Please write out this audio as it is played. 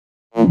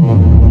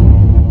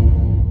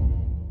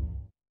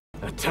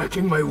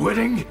Attacking my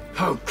wedding?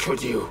 How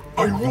could you?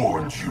 I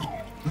warned you.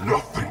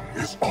 Nothing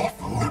is off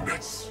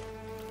limits.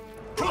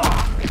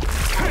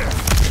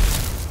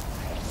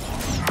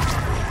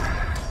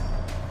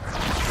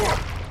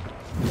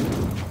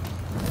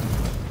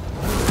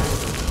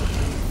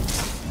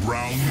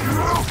 Round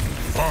one,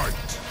 fight!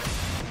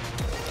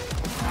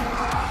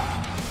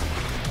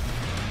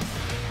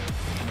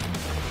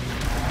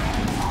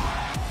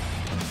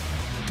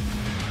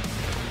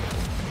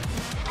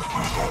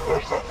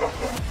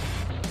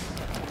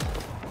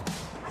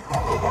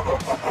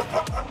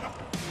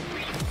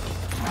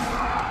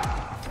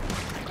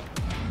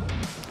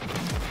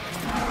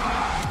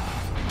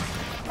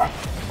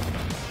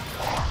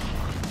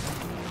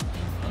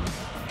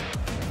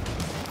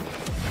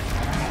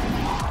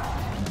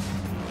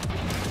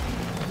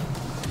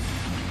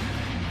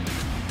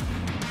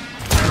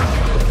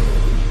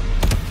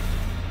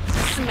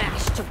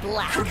 Smashed to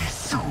black.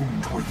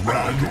 Consumed with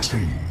Round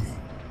two,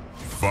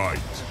 fight!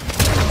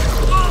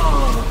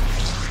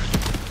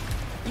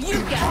 You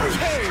got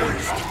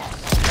tased.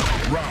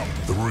 Round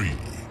three,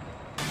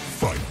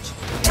 fight!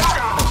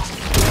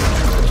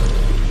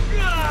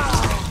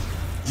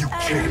 You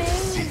can't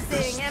see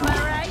this. Amazing, am I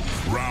right?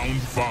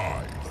 Round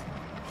five,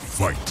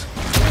 fight!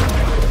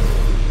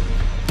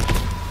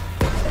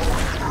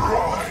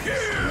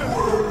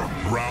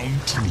 Round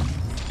two,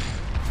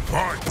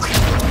 fight!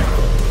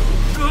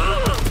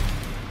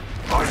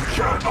 I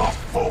cannot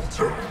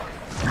falter.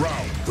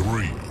 Round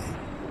three,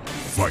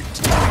 fight!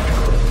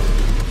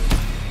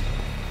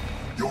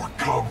 Your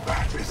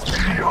combat is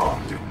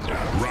beyond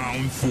endeavor.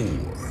 Round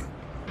four,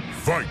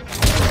 fight!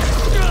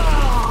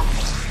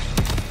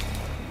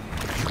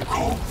 You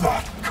call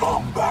that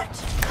combat?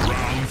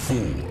 Round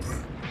four,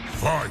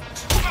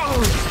 fight!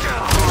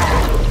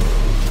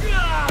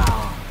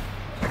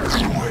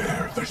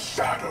 Beware the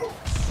shadows.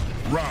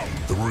 Round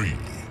three,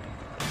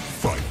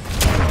 fight!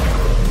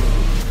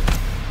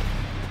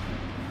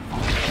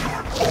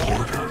 Your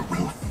order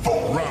will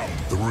fall. Round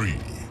three,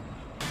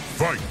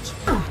 fight!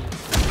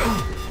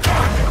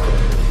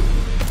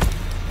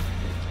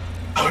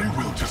 I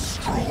will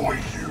destroy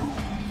you.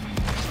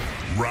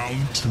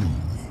 Round two,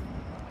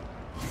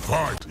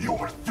 fight!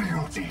 Your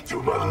fealty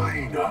to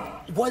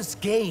Melina was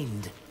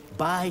gained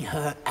by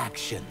her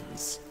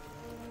actions.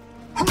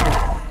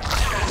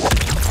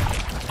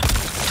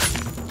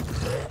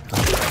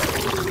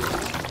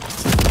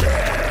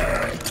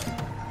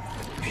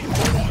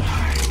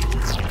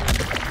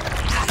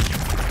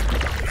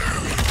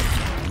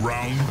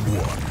 Round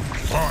one,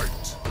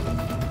 fight!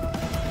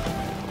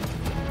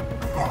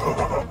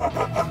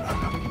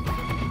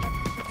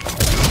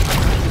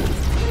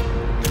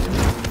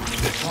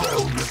 This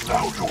realm is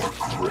now your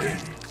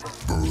grave.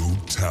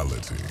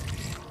 Brutality.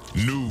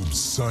 Noob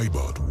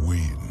Saibot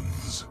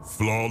wins.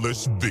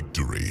 Flawless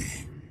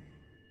victory.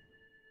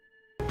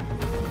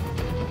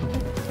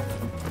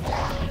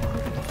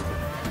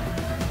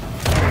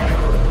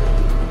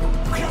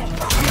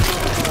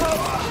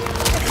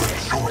 The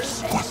choice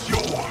was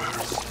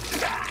yours.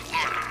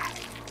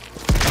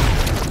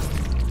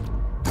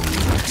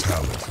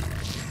 Brutality.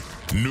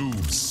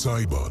 Noob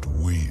Saibot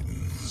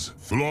wins.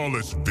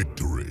 Flawless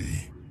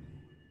victory.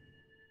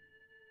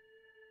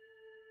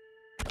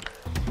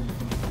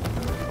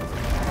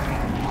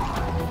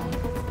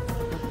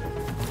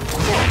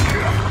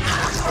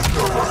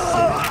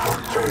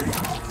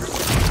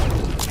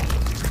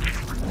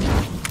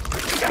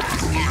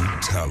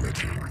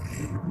 Brutality.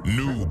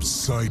 Noob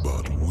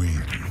Saibot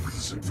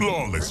wins.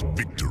 Flawless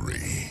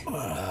victory.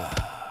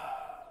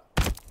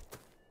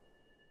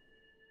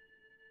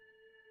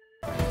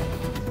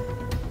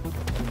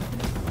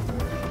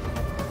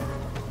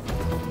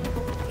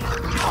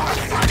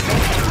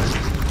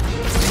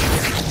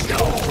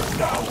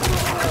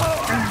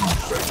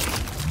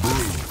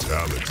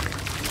 Brutality.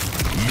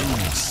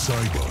 Noob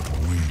Saibot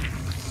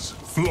wins.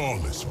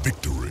 Flawless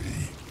victory.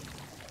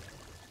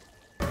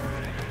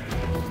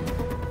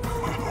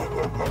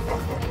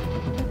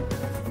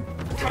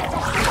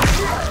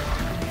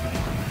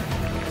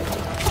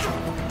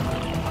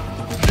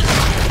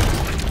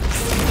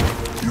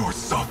 Your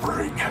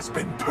suffering has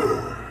been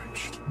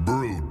purged.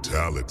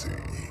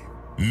 Brutality.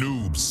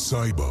 Noob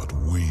Saibot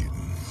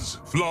wins.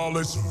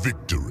 Flawless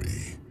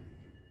victory.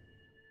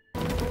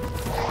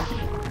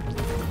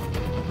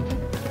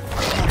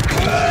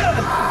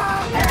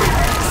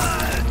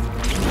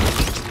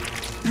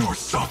 Your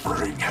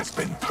suffering has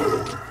been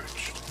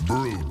purged.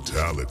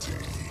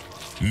 Brutality.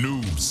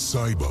 Noob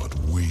Saibot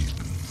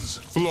wins.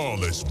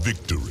 Flawless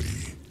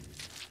victory.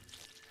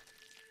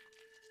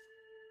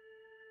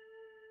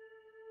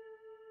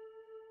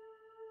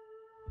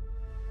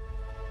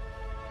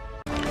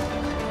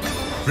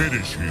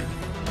 Finish him.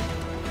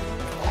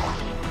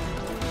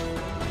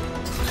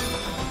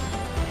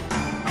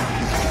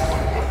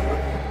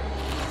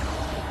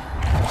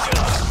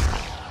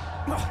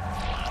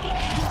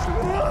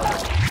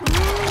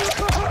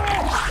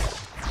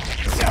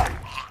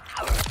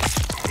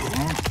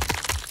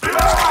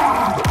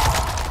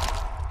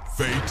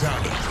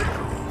 Fatality.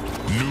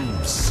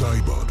 Noob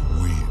Saibot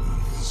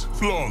wins.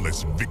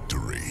 Flawless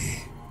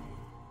victory.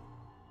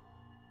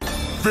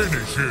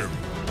 Finish him!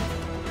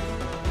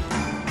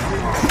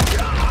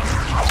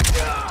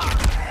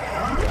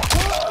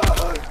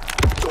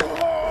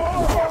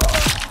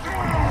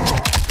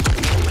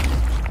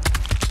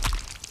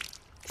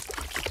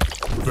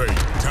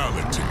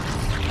 Fatality.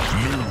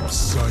 Noob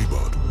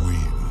Saibot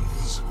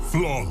wins.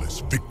 Flawless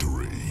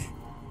victory.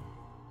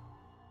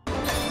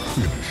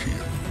 Finish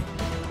him.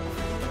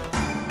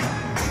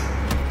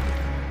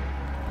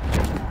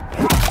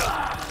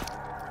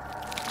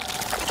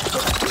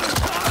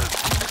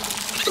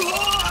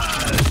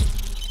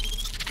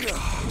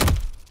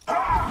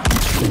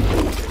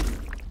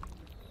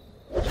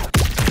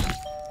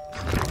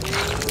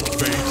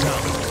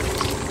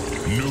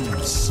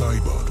 Noob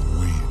Saibot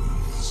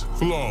wins.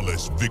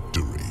 Flawless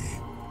victory.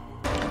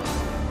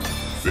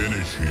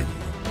 Finish him.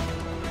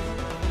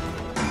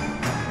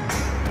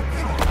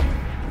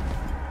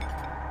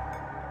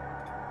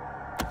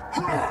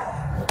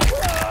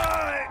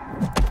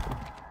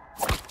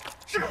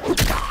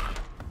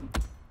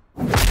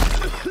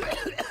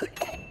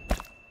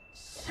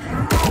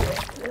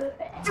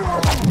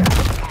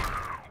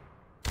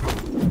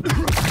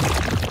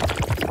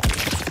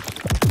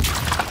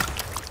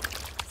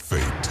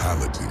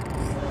 Fatality.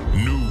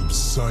 Noob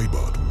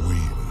Saibot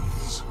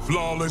wins.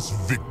 Flawless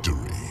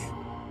victory.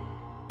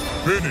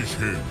 Finish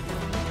him.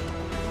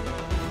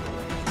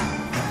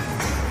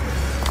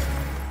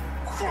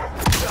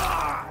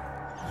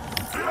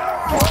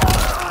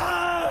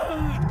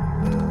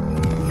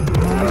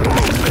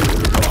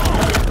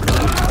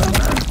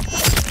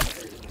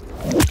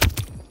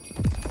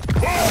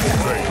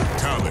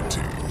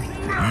 Fatality.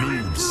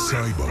 Noob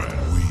Saibot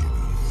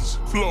wins.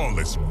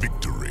 Flawless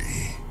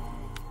victory.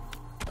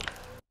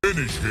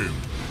 Finish him.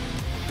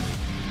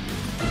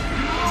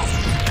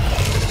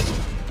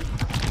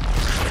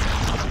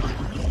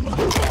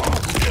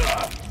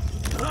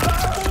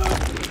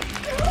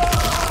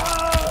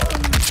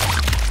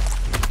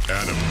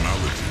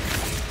 Animality.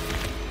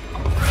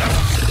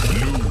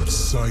 Noob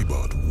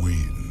Saibot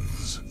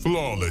wins.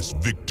 Flawless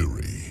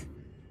victory.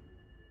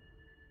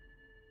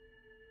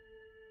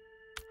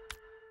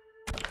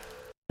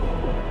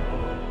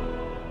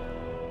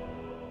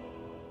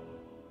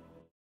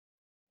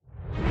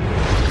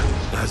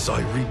 As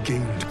I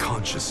regained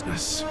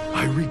consciousness,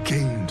 I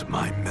regained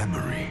my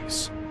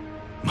memories.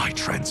 My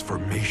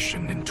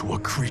transformation into a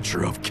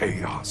creature of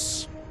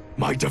chaos.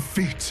 My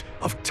defeat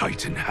of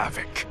Titan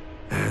Havoc.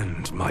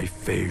 And my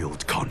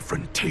failed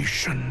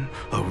confrontation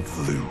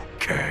of Liu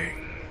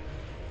Kang.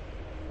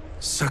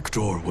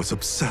 Sektor was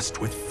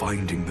obsessed with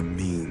finding the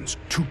means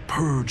to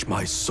purge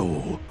my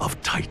soul of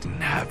Titan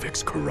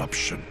Havoc's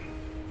corruption.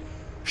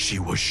 She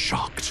was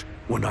shocked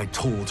when I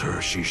told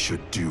her she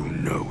should do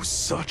no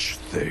such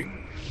thing.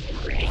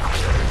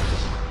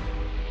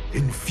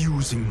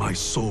 Infusing my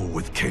soul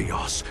with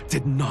chaos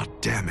did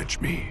not damage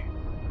me.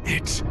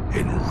 It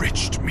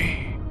enriched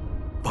me.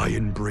 By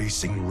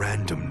embracing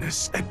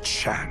randomness and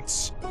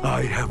chance,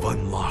 I have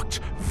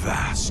unlocked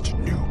vast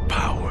new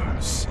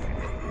powers.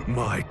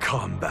 My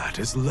combat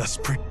is less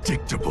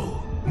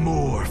predictable,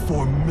 more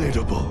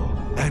formidable,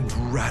 and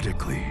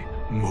radically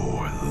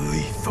more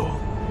lethal.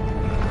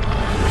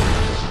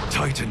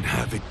 Titan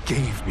Havoc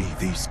gave me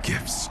these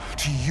gifts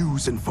to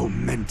use in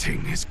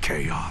fomenting his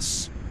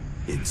chaos.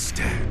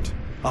 Instead,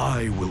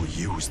 I will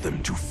use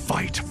them to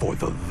fight for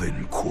the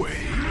Lin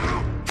Kuei.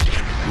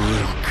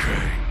 Liu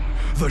Kang,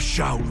 the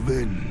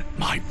Shaolin,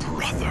 my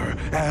brother,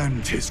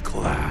 and his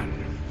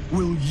clan,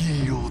 will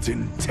yield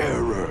in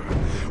terror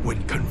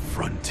when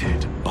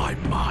confronted by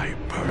my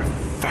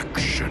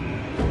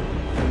perfection.